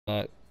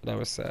not. And I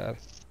was sad.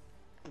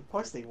 Of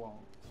course they won't.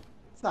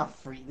 It's not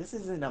free. This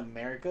isn't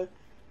America. I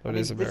But it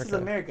is mean, this is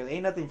America. America.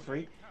 Ain't nothing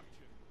free.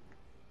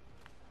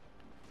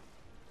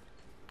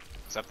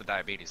 Except the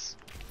diabetes.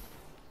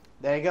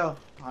 There you go.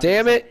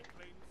 Damn 100%. it!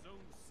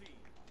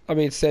 I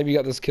mean, Sam, you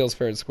got those kills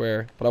fair and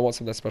square, but I want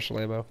some of that special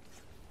ammo.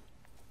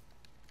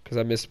 Because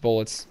I missed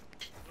bullets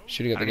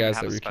shooting I at the don't even guys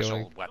have that a were special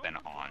killing. weapon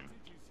on.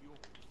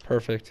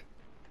 Perfect.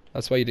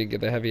 That's why you didn't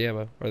get the heavy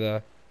ammo. Or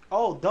the...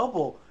 Oh,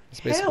 double.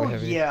 It's basically Hell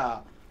heavy. yeah.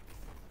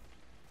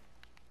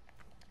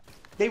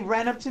 They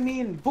ran up to me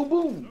and boom,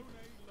 boom.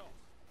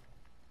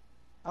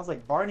 I was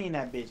like Barney in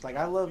that bitch. Like,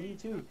 I love you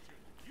too.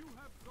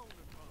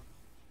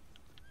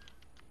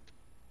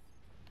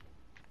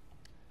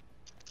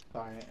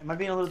 Sorry. Am I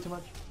being a little too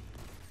much?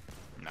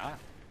 Nah.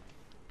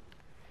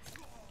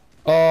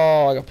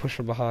 Oh, I got pushed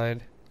from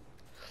behind.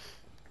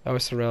 I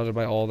was surrounded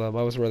by all of them.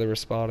 I was where they were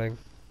spawning.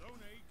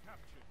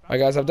 Alright,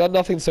 guys, I've done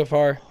nothing so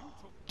far.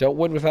 Don't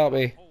win without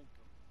me.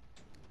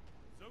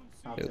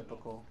 How Yeah.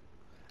 typical.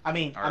 I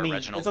mean, Alright,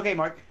 Reginald. it's okay,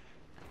 Mark.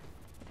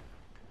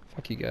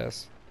 Fuck you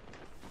guys.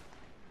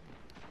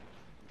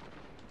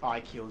 Oh, I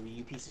killed you,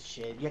 you piece of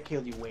shit. I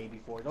killed you way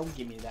before. Don't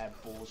give me that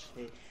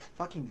bullshit.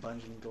 Fucking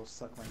Bungie can go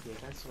suck my dick.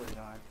 I swear to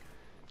God.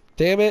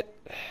 Damn it.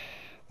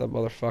 That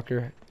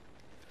motherfucker.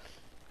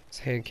 His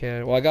hand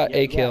cannon. Well, I got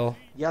a kill.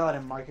 Yell at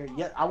him, Mark.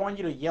 Yeah, I want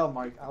you to yell,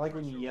 Mark. I like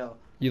when you yell.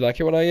 You like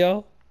it when I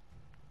yell?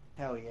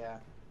 Hell yeah.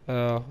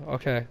 Oh,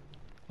 okay.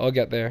 I'll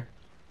get there.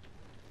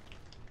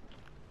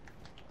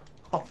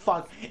 Oh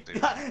fuck.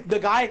 The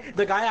guy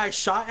I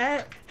shot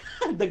at,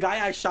 the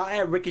guy I shot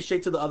at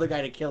ricocheted to the other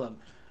guy to kill him,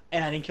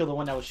 and I didn't kill the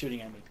one that was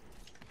shooting at me.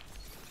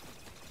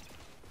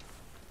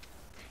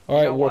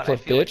 Alright, You know what? I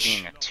Warcliffe feel like bitch.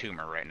 being a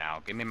tumor right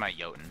now. Give me my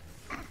Jotun.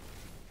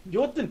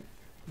 Jotun,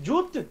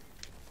 Jotun.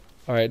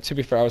 Alright, to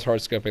be fair, I was hard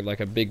scoping like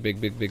a big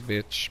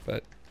bitch,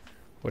 but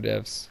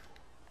whatevs.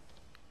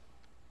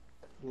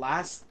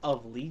 Last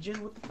of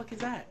Legion. What the fuck is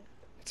that?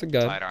 It's a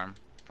gun. Sidearm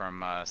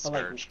from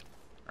Scourge.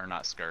 Or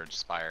not Scourge,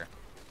 Spire.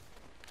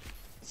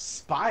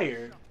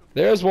 Spire.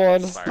 There's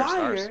one.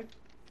 Spire.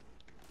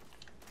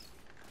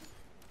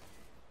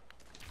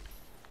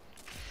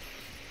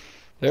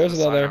 There's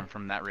It's a another. sidearm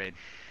from that raid.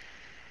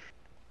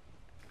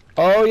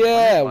 Oh When is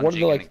yeah, one of Bungie the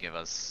gonna like give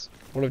us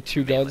one of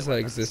two melee guns that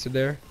weapons? existed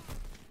there.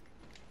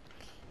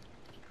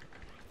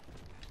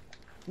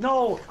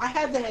 No, I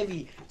had the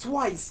heavy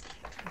twice.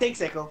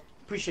 Thanks, Echo.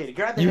 Appreciate it.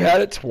 Grab the You heavy.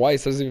 had it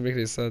twice. That doesn't even make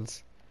any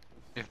sense.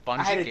 If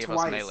I had Bungie it gave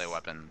twice. us melee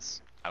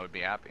weapons, I would be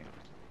happy.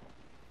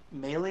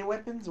 Melee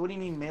weapons? What do you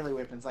mean melee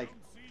weapons? Like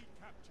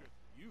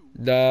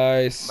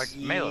Nice. Like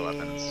melee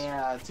weapons.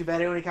 Yeah. Too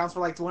bad it only counts for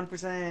like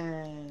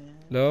 1%.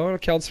 No,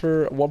 it counts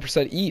for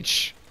 1%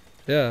 each.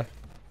 Yeah.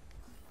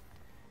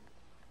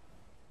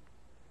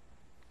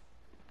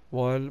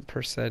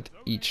 1%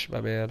 each,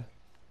 my man.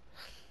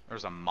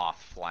 There's a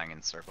moth flying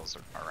in circles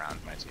around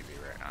my TV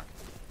right now.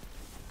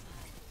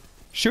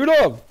 Shoot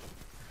him!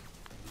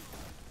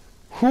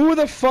 Who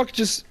the fuck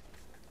just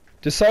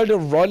decided to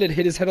run and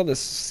hit his head on the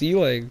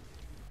ceiling?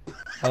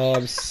 Oh,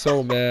 I'm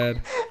so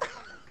mad.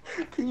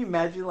 Can you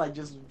imagine like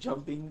just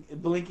jumping,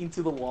 blinking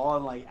to the wall,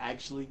 and like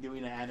actually doing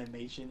an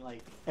animation,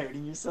 like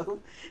hurting yourself?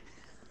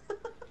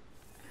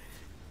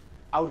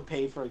 I would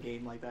pay for a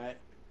game like that.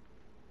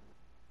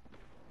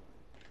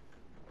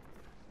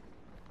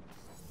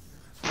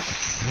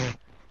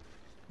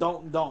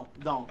 Don't.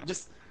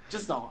 Just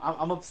don't.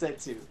 I'm upset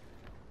too.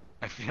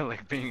 I feel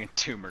like being a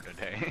tumor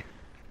today.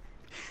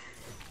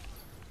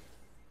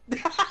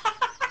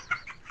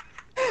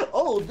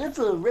 Oh, that's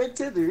a red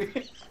tether.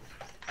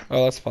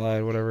 Oh, that's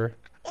fine, whatever.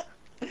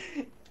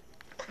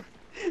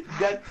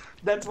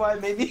 That's why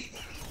maybe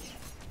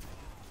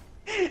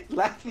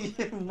laugh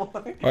even more.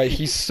 Alright,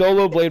 he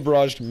solo blade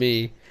barraged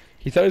me.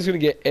 He thought he was gonna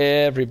get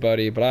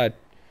everybody, but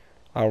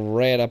I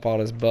ran up on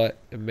his butt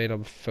and made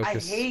him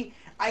focus.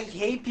 I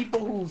hate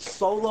people who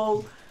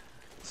solo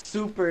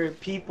super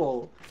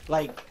people.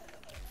 Like,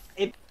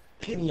 it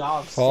pisses me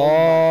off so much.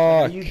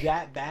 Like, are you Fuck.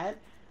 that bad?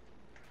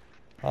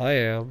 I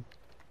am.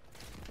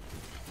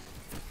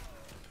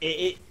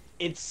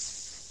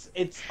 It's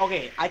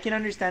okay. I can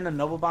understand a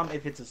Nova Bomb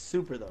if it's a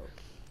super though.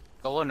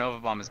 Solo Nova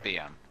Bomb is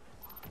BM.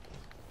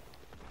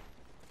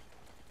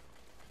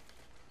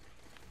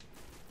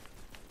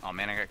 Oh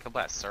man, I got killed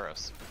by a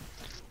Suros.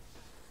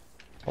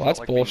 Well, that's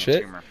Like being a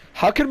bullshit. tumor.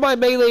 How can my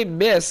melee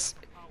miss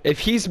if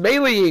he's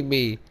meleeing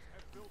me?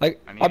 Like,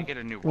 I need to get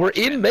a new we're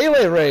watchman. in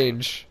melee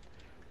range.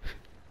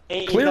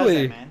 It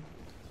Clearly. does that, man.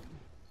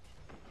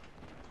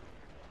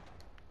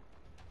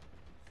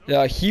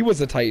 Yeah, he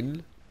was a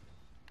Titan.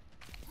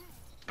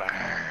 Burn.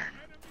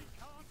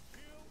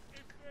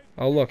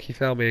 Oh look, he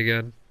found me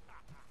again.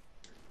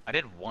 I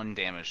did 1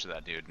 damage to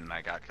that dude and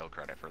I got kill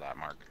credit for that,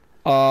 Mark.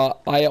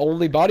 I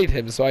only bodied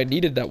him, so I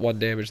needed that 1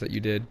 damage that you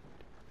did.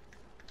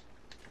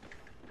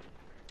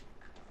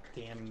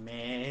 Damn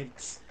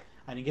it!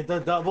 I didn't get the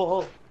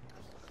double.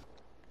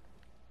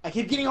 I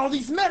keep getting all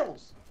these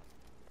medals.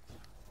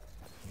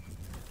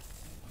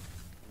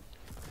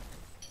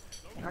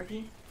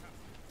 Anarchy?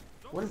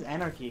 What is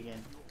anarchy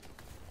again?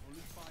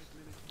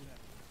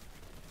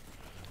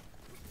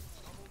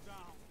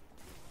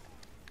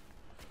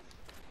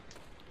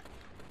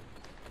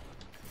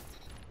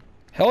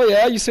 Hell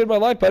yeah, you saved my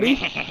life, buddy.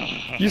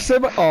 You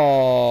saved my...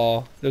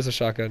 Oh, there's a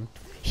shotgun.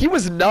 He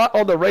was not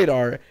on the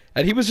radar,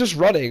 and he was just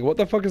running. What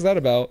the fuck is that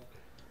about?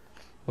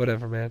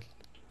 Whatever, man.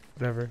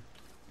 Whatever.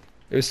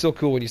 It was still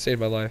cool when you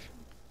saved my life.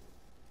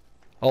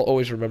 I'll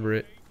always remember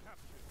it.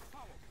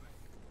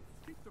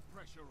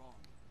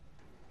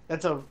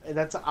 That's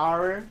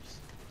ours.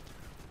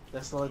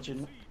 Just to let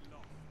you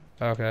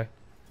Okay.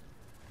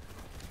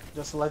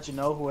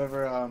 know,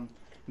 whoever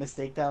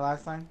mistaked that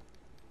last time.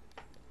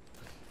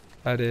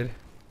 I did.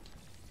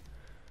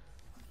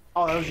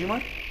 Oh, that was you,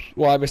 Mark?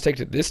 Well, I mistaked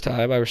it this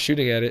time. I was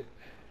shooting at it.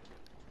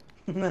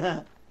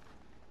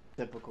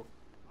 Typical.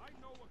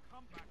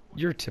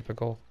 You're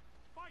typical.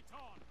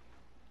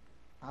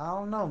 I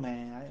don't know,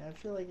 man. I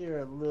feel like you're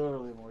a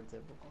little bit more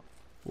typical.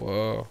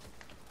 Whoa.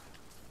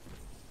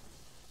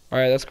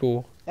 Alright, that's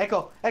cool.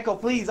 Echo,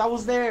 please. I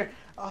was there.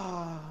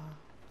 Ah.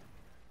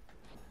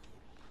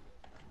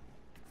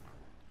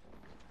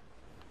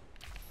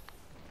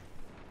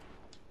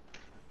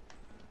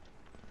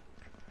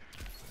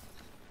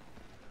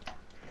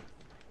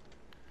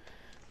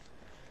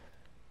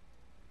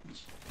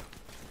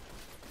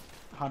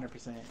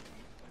 100%.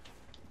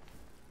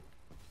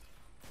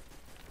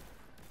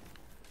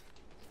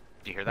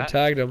 Do you hear I that?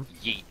 tagged him.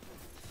 Yeet.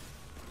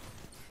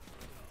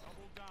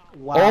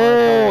 Wow.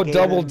 Oh, okay,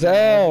 double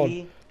down.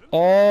 heavy.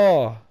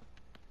 Oh.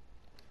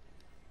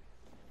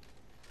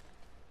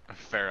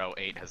 Pharaoh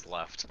 8 has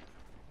left.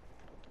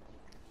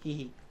 Hee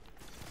hee.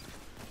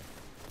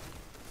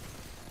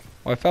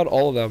 Oh, I found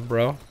all of them,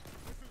 bro.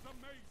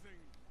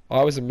 Oh,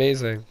 that was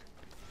amazing.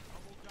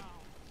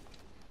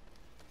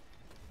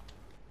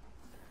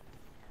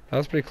 That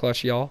was pretty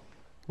clutch, y'all.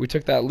 We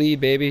took that lead,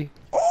 baby.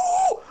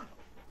 Oh!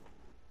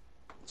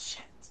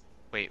 Shit.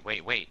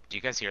 Wait. Do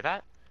you guys hear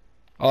that?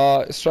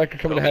 Striker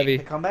coming Kobe. heavy.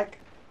 The comeback?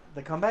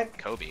 The comeback?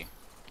 Kobe.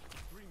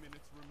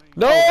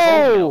 No!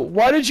 Oh,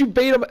 Why did you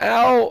bait him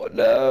out?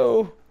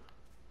 No.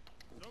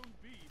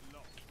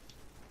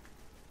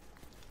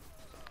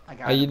 I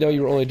got You him. know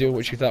you were only doing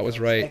what you thought was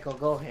right, Echo,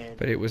 go ahead.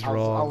 but it was I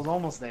wrong. was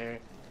almost there.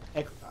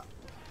 Echo.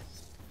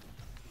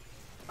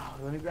 Oh,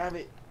 let me grab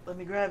it. Let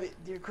me grab it.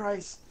 Dear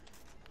Christ.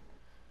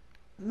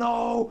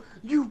 No!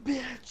 You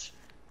bitch!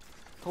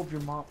 Hope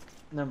your mom...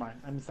 Never mind.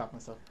 Let me stop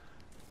myself.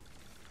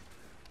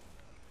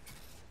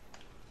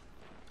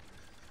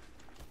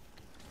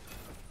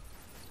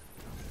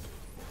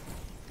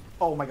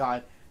 Oh my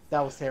god.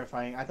 That was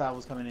terrifying. I thought I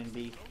was coming in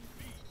B.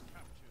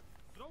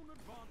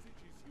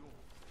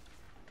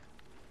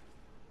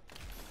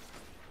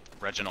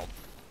 Reginald.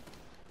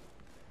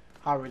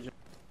 How original.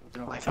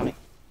 Tell me.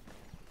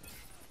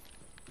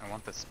 I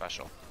want this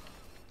special.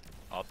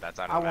 Oh, that's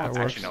out I of want bounds.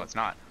 that. Actually, no, it's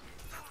not.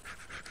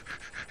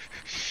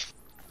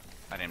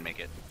 I didn't make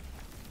it.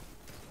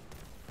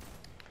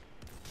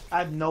 I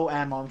have no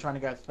ammo. I'm trying to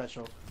grab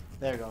special.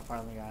 There you go.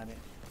 Finally got it.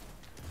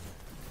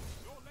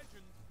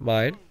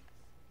 Mine?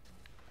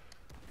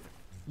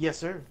 Yes,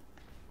 sir.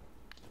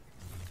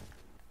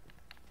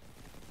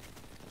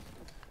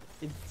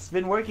 It's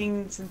been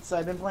working since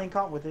I've been playing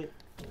comp with it.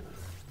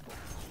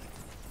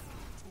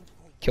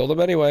 Killed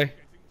him anyway.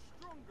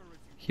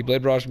 He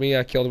blade barraged me,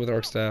 I killed him with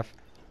Orc Staff.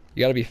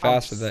 You gotta be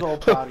faster than I'm so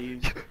that. proud of you.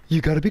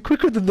 You gotta be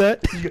quicker than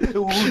that. You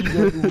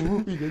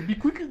gotta be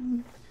quicker.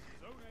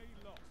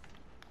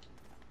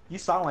 You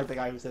sound like the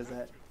guy who says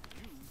that.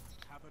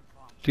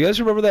 Do you guys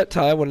remember that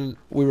time when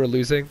we were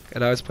losing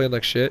and I was playing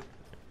like shit?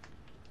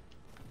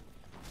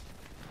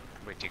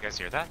 Wait, do you guys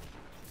hear that?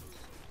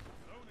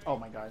 Oh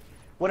my god.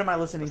 What am I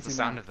listening What's the to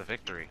sound now? of the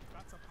victory?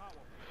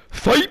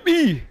 Fight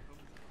me!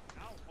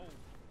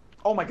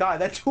 Oh my god,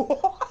 that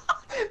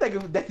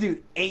that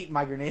dude ate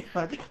my grenade.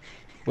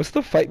 What's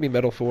the fight me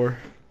medal for?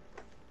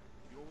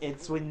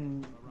 It's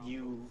when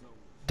you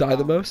Die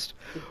the most?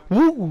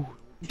 Woo!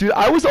 Dude,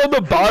 I was on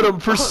the bottom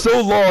for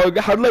so long.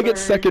 How did I get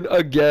second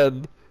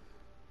again?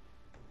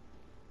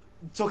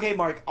 It's okay,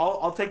 Mark.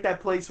 I'll take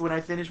that place when I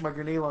finish my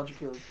grenade launcher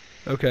kills.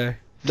 Okay.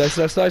 Nice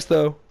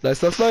though.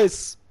 Nice. Go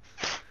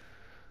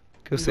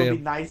It's gonna be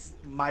Sam. nice,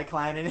 my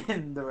clan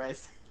and the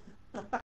rest.